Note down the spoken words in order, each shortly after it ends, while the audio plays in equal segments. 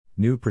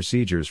New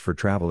procedures for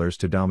travelers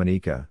to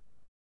Dominica.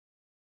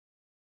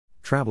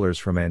 Travelers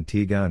from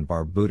Antigua and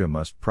Barbuda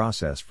must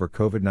process for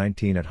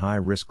COVID-19 at high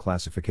risk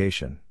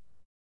classification.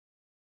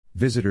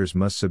 Visitors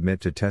must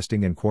submit to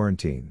testing and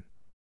quarantine.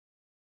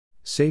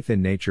 Safe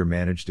in nature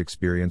managed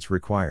experience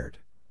required.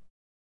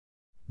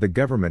 The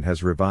government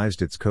has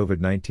revised its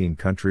COVID-19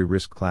 country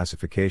risk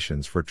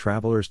classifications for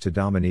travelers to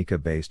Dominica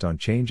based on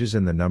changes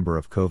in the number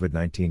of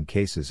COVID-19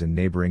 cases in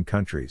neighboring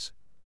countries.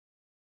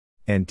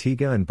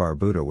 Antigua and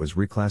Barbuda was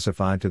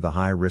reclassified to the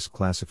high-risk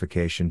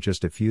classification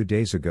just a few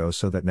days ago,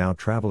 so that now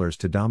travelers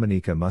to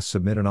Dominica must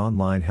submit an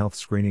online health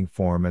screening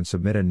form and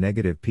submit a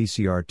negative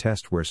PCR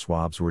test where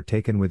swabs were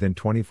taken within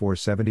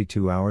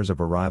 72 hours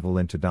of arrival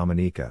into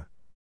Dominica.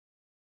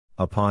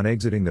 Upon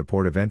exiting the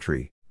port of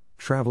entry,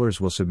 travelers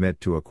will submit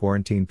to a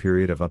quarantine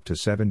period of up to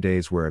 7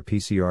 days where a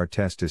PCR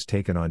test is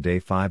taken on day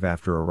 5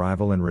 after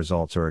arrival and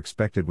results are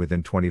expected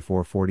within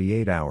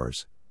 48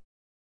 hours.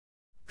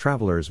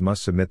 Travelers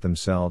must submit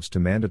themselves to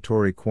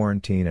mandatory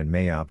quarantine and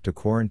may opt to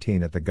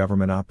quarantine at the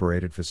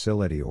government-operated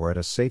facility or at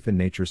a Safe in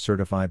Nature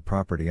certified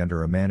property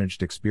under a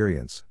managed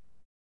experience.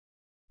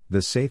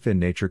 The Safe in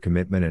Nature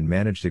commitment and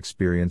managed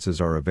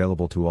experiences are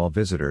available to all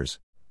visitors,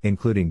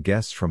 including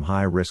guests from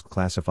high-risk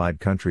classified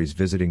countries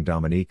visiting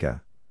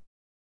Dominica.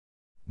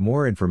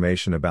 More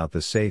information about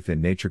the Safe in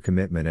Nature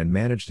commitment and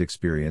managed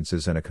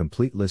experiences and a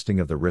complete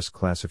listing of the risk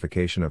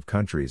classification of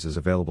countries is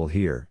available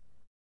here.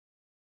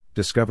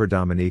 Discover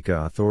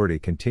Dominica Authority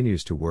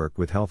continues to work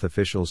with health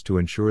officials to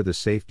ensure the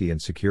safety and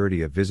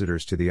security of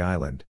visitors to the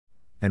island,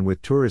 and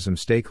with tourism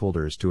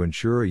stakeholders to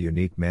ensure a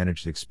unique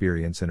managed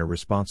experience in a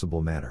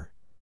responsible manner.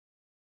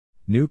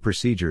 New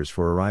procedures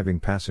for arriving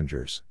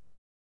passengers.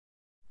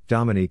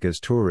 Dominica's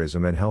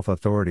tourism and health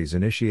authorities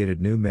initiated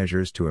new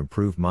measures to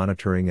improve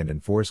monitoring and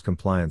enforce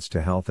compliance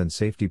to health and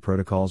safety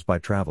protocols by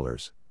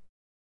travelers.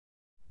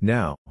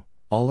 Now,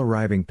 all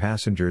arriving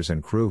passengers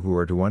and crew who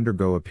are to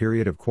undergo a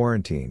period of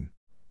quarantine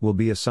will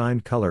be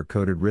assigned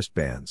color-coded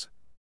wristbands.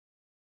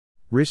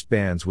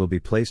 Wristbands will be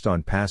placed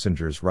on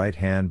passengers' right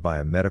hand by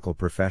a medical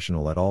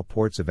professional at all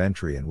ports of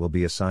entry and will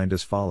be assigned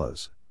as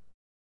follows.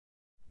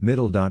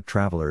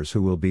 Travelers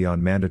who will be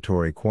on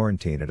mandatory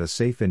quarantine at a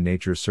Safe in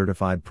Nature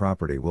certified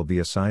property will be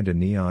assigned a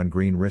neon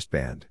green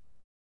wristband.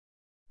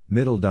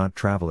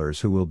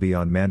 Travelers who will be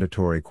on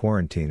mandatory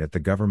quarantine at the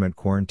government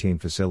quarantine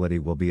facility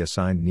will be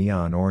assigned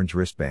neon orange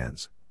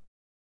wristbands.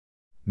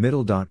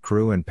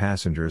 Crew and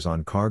passengers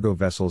on cargo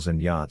vessels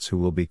and yachts who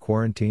will be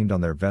quarantined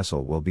on their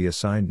vessel will be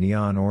assigned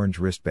neon orange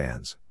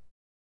wristbands.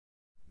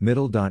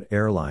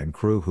 Airline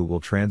crew who will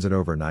transit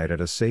overnight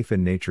at a Safe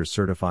in Nature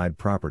certified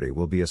property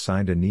will be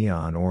assigned a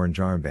neon orange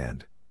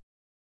armband.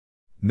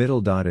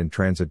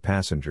 In-transit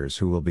passengers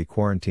who will be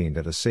quarantined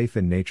at a Safe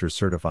in Nature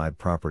certified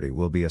property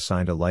will be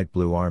assigned a light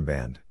blue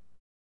armband.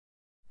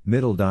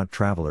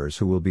 Travelers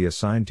who will be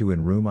assigned to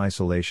in-room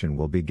isolation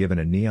will be given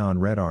a neon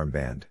red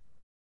armband.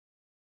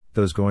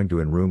 Those going to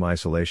in-room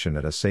isolation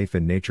at a Safe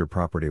in Nature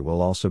property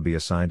will also be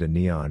assigned a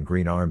neon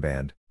green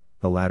armband,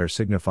 the latter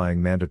signifying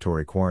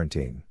mandatory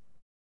quarantine.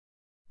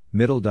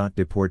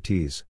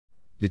 Deportees,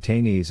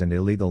 detainees and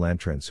illegal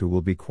entrants who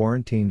will be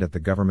quarantined at the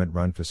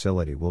government-run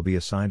facility will be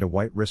assigned a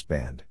white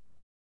wristband.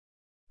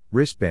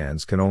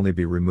 Wristbands can only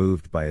be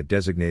removed by a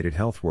designated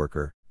health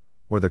worker,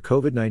 or the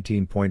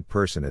COVID-19 point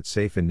person at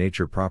Safe in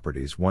Nature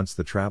properties once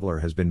the traveler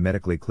has been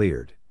medically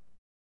cleared.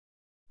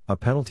 A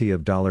penalty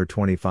of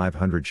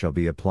 $2,500 shall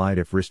be applied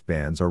if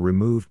wristbands are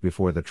removed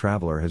before the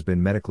traveler has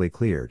been medically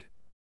cleared.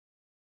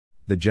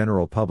 The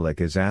general public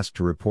is asked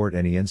to report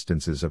any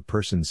instances of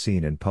persons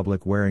seen in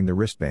public wearing the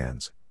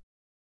wristbands.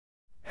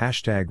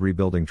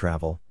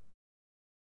 #RebuildingTravel